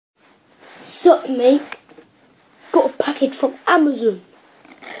What's up, mate? Got a package from Amazon.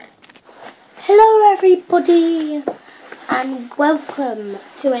 Hello everybody and welcome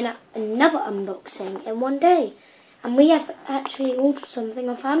to another unboxing in one day. And we have actually ordered something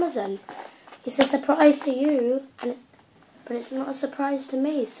off Amazon. It's a surprise to you, but it's not a surprise to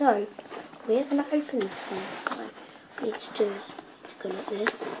me. So we're going to open this thing. So what we need to do is to go like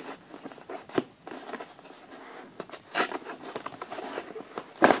this.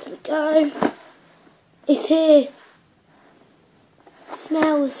 There we go. It's here. It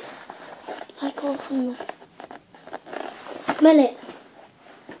smells like awesome. Smell it.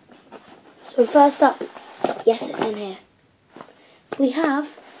 So first up, yes, it's in here. We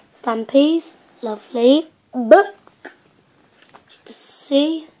have Stampy's lovely book. You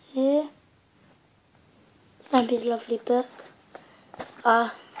see here, Stampy's lovely book.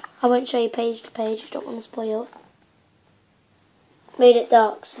 I won't show you page to page. I don't want to spoil it. Made it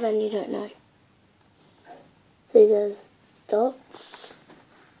dark so then you don't know. See, there's dots.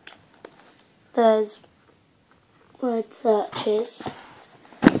 There's word searches.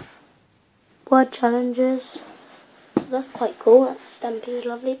 Word challenges. So that's quite cool. That's Stampy's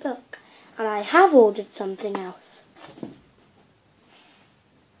lovely book. And I have ordered something else.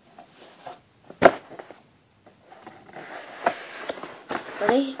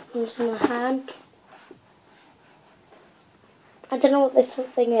 Ready? It's in my hand. I don't know what this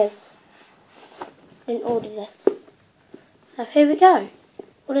thing is. I didn't order this. So here we go.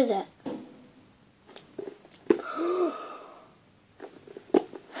 What is it?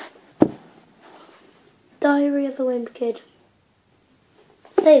 Diary of the Wimpy Kid.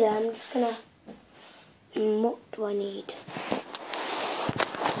 Stay there, I'm just gonna... what do I need?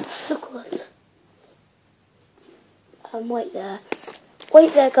 Look what... wait there.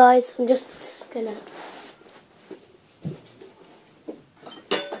 Wait there, guys. I'm just gonna...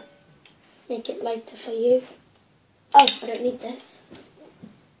 make it lighter for you. Oh, I don't need this.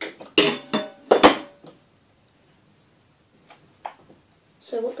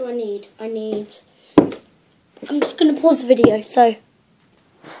 So what do I need? I'm just going to pause the video, so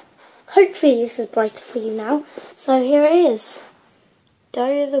hopefully this is brighter for you now. So here it is.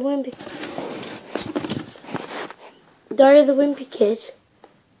 Diary of the Wimpy Kid.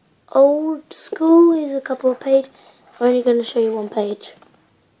 Old school is a couple of pages. I'm only going to show you one page.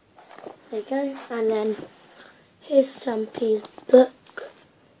 There you go. And then here's Stampy's book.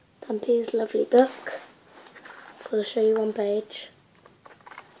 Stampy's lovely book. I'll show you one page.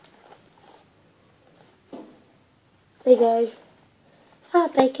 There you go.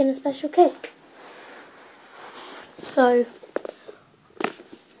 Baking a special cake. So,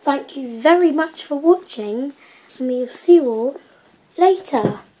 thank you very much for watching. And we'll see you all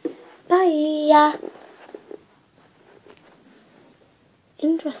later. Bye.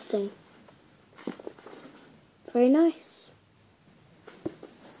 Interesting. Very nice.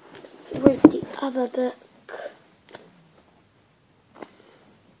 Read the other book.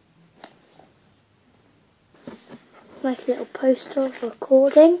 Nice little poster of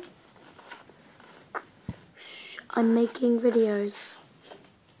recording. I'm making videos.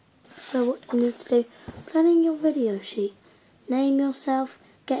 So what you need to do, planning your video sheet. Name yourself,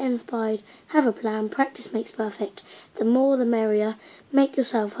 get inspired, have a plan, practice makes perfect. The more the merrier, make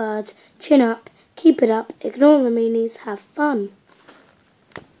yourself heard, chin up, keep it up, ignore the meanies, have fun.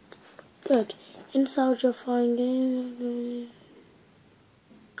 Good. Inside you'll find...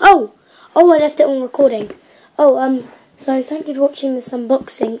 Oh, I left it on recording. So thank you for watching this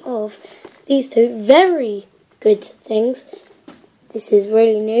unboxing of these two very good things. This is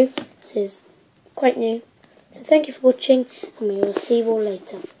really new. This is quite new. So thank you for watching, and we will see you all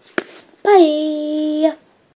later. Bye!